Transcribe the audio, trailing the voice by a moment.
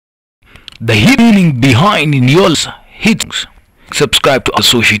the meaning behind Niola's hits. Subscribe to our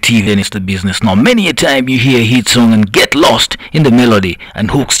social TV and it's the business. Now, many a time you hear a hit song and get lost in the melody and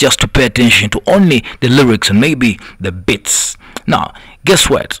hooks just to pay attention to only the lyrics and maybe the beats. Now, guess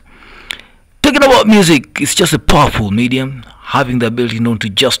what? Talking about music is just a powerful medium, having the ability not to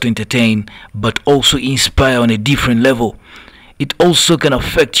just entertain but also inspire on a different level. It also can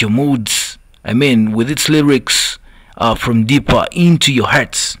affect your moods. I mean, with its lyrics from deeper into your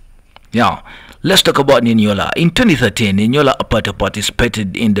hearts. Yeah. Let's talk about Niniola. In 2013, Niniola Apata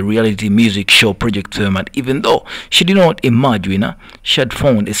participated in the reality music show Project Film, and even though she did not emerge winner, she had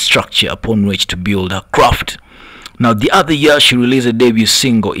found a structure upon which to build her craft. Now, the other year, she released a debut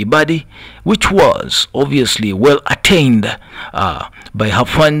single, Ibadi, which was obviously well attained by her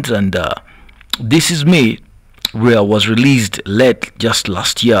fans, and This Is Me, where was released late just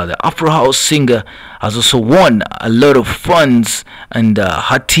last year. The Afro House singer has also won a lot of funds, and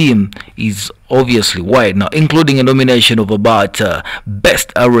her team is obviously wide now, including a nomination of about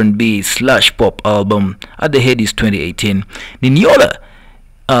Best R&B/Pop Album at the Headies 2018. Niniola,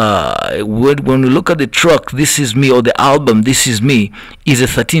 when we look at the track This Is Me, or the album This Is Me, is a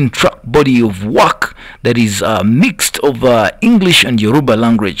 13-track body of work that is mixed of English and Yoruba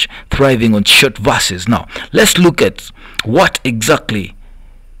language, thriving on short verses. Now, let's look at what exactly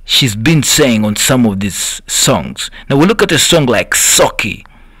she's been saying on some of these songs. Now, we look at a song like Soke.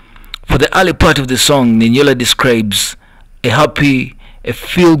 For the early part of the song, Niniola describes a happy, a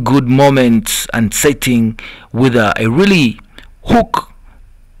feel-good moment and setting with a really hook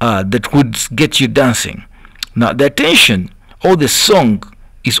that would get you dancing. Now, the attention or the song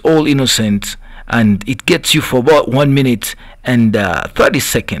is all innocent, and it gets you for about 1 minute and 30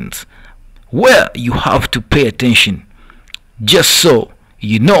 seconds, where you have to pay attention just so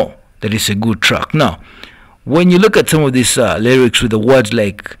you know that it's a good track. Now, when you look at some of these lyrics with the words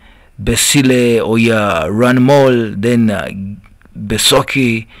like Besile or Ranmol, then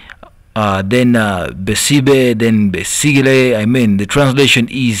Besoki, then Besibe, then Besigile. I mean, the translation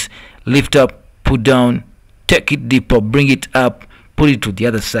is lift up, put down, take it deeper, bring it up, put it to the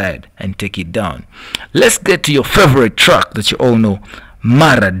other side, and take it down. Let's get to your favorite track that you all know,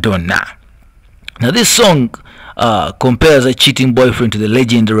 Maradona. Now, this song compares a cheating boyfriend to the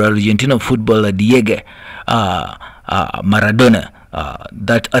legendary Argentine footballer Diego Maradona.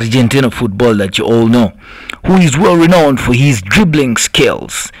 That Argentina football that you all know, who is well renowned for his dribbling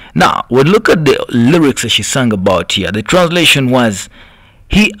skills. Now, when look at the lyrics that she sang about here, the translation was,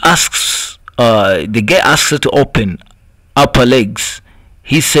 he asks, the guy asks her to open up her legs.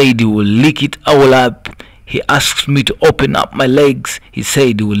 He said he will lick it all up. He asks me to open up my legs. He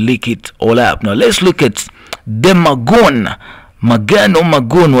said he will lick it all up. Now, let's look at the Magan or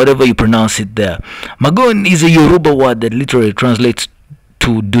Magon, whatever you pronounce it there. Magon is a Yoruba word that literally translates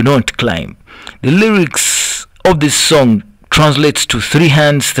to do not climb. The lyrics of this song translates to 3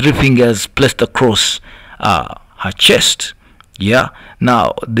 hands, 3 fingers placed across her chest. Yeah.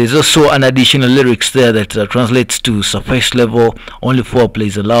 Now, there's also an additional lyrics there that translates to surface level, only 4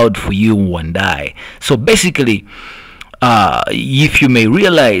 plays allowed for you, 1 die. So basically, if you may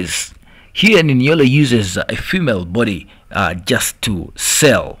realize, here Niniola uses a female body just to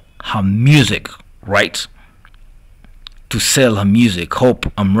sell her music, right? To sell her music.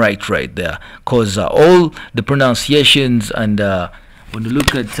 Hope I'm right there, because all the pronunciations and when you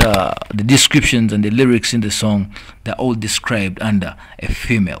look at the descriptions and the lyrics in the song, they're all described under a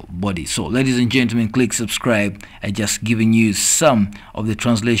female body. So, ladies and gentlemen, click subscribe. I just giving you some of the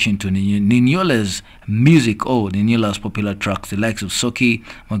translation to Niniola's music, or Niniola's popular tracks, the likes of Soke,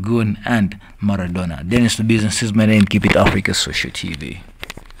 Magoon, and Maradona. Dennis the Business is my name. Keep it Africa Social TV.